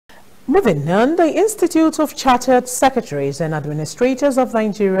Moving on, the Institute of Chartered Secretaries and Administrators of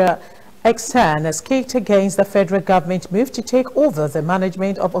Nigeria, Icsan, has kicked against the federal government move to take over the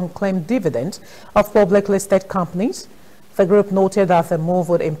management of unclaimed dividends of publicly listed companies. The group noted that the move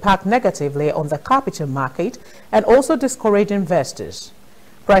would impact negatively on the capital market and also discourage investors.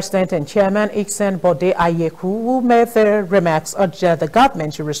 President and Chairman Icsan Bode Ayeku, who made the remarks, urged the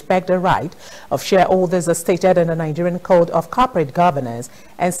government to respect the right of shareholders as stated in the Nigerian Code of Corporate Governance,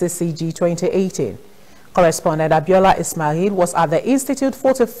 NCCG 2018. Correspondent Abiola Ismail was at the Institute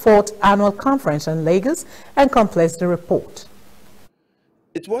 44th Annual Conference in Lagos and completes the report.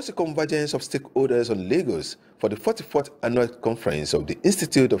 It was a convergence of stakeholders on Lagos for the 44th Annual Conference of the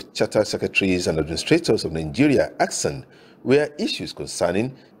Institute of Chartered Secretaries and Administrators of Nigeria, Icsan, where issues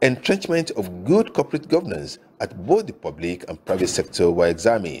concerning entrenchment of good corporate governance at both the public and private sector were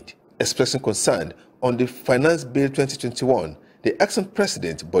examined. Expressing concern on the Finance Bill 2021, the Icsan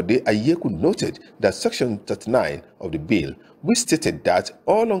President Bode Ayeku noted that Section 39 of the bill, which stated that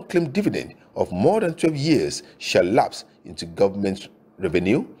all unclaimed dividend of more than 12 years shall lapse into government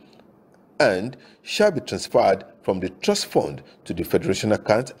revenue and shall be transferred from the trust fund to the Federation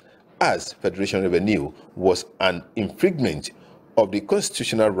account as Federation revenue, was an infringement of the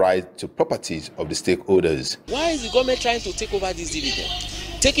constitutional right to properties of the stakeholders. Why is the government trying to take over this dividend?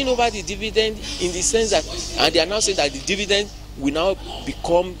 Taking over the dividend in the sense that, and they are now saying that the dividend will now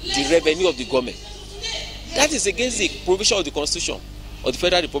become the revenue of the government. That is against the provision of the Constitution of the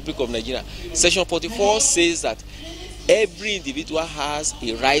Federal Republic of Nigeria. Section 44 says that every individual has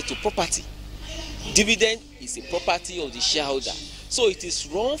a right to property. Dividend is a property of the shareholder. So it is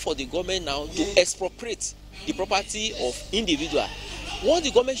wrong for the government now to expropriate the property of individual. What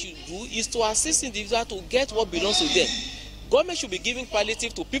the government should do is to assist individuals to get what belongs to them. Government should be giving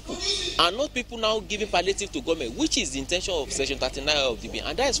palliative to people and not people now giving palliative to government, which is the intention of Section 39 of the bill.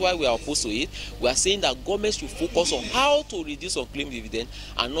 And that is why we are opposed to it. We are saying that government should focus on how to reduce unclaimed dividend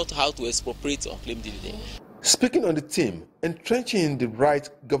and not how to expropriate unclaimed dividend. Speaking on the theme, entrenching the right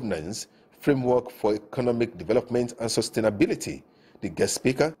governance framework for economic development and sustainability, the guest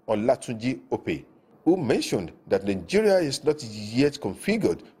speaker, Olatunji Ope, who mentioned that Nigeria is not yet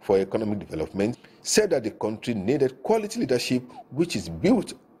configured for economic development, said that the country needed quality leadership which is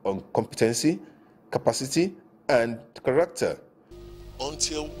built on competency, capacity, and character.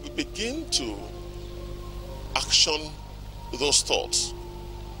 Until we begin to action those thoughts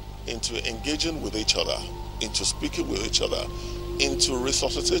into engaging with each other, into speaking with each other, into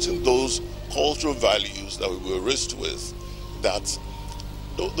resuscitating those cultural values that we were raised with, that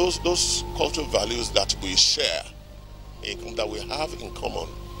those cultural values that we share, that we have in common,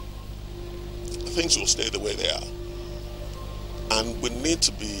 things will stay the way they are. And we need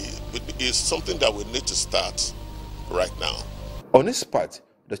to be, it's something that we need to start right now. On his part,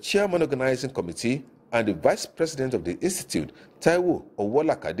 the chairman organizing committee and the vice president of the institute, Taiwo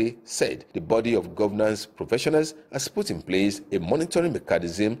Owolakade, said the body of governance professionals has put in place a monitoring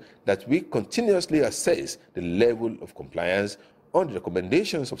mechanism that will continuously assess the level of compliance on the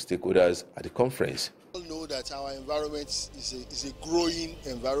recommendations of stakeholders at the conference. We all know that our environment is a growing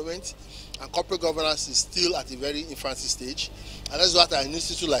environment, and corporate governance is still at a very infancy stage. And that's what an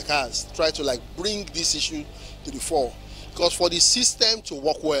institute like ours try to bring this issue to the fore. Because for the system to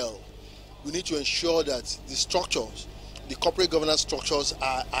work well, we need to ensure that the structures, the corporate governance structures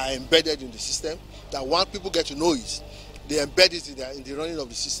are embedded in the system, that when people get to know it, they embed it in the running of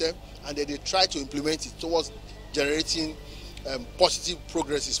the system, and then they try to implement it towards generating positive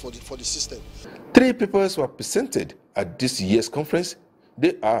progresses for the system. 3 papers were presented at this year's conference.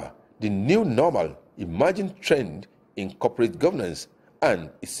 They are the new normal, emerging trend in corporate governance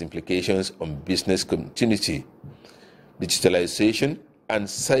and its implications on business continuity, digitalization and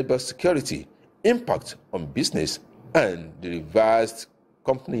cybersecurity, impact on business, and the revised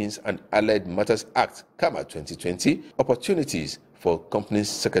Companies and Allied Matters Act, CAMA 2020, opportunities for company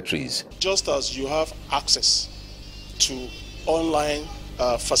secretaries. Just as you have access to online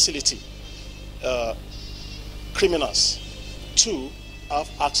facility, criminals too have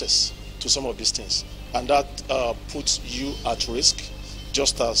access to some of these things, and that puts you at risk,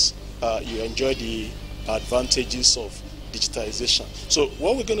 just as you enjoy the advantages of digitization. So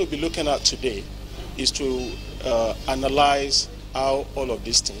what we're going to be looking at today is to analyze how all of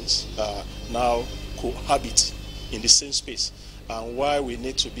these things now cohabit in the same space, and why we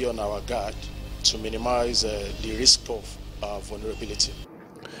need to be on our guard to minimize the risk of vulnerability.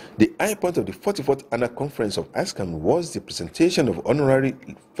 The high point of the 44th Annual Conference of Icsan was the presentation of Honorary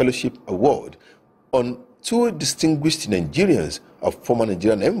Fellowship Award on 2 distinguished Nigerians of former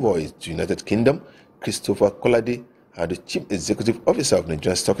Nigerian envoys to United Kingdom, Christopher Kolade and the Chief Executive Officer of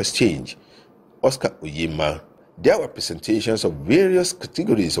Nigerian Stock Exchange, Oscar Oyema. There were presentations of various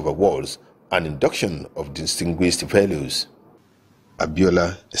categories of awards and induction of distinguished fellows.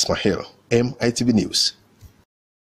 Abiola Ismail, MITV News.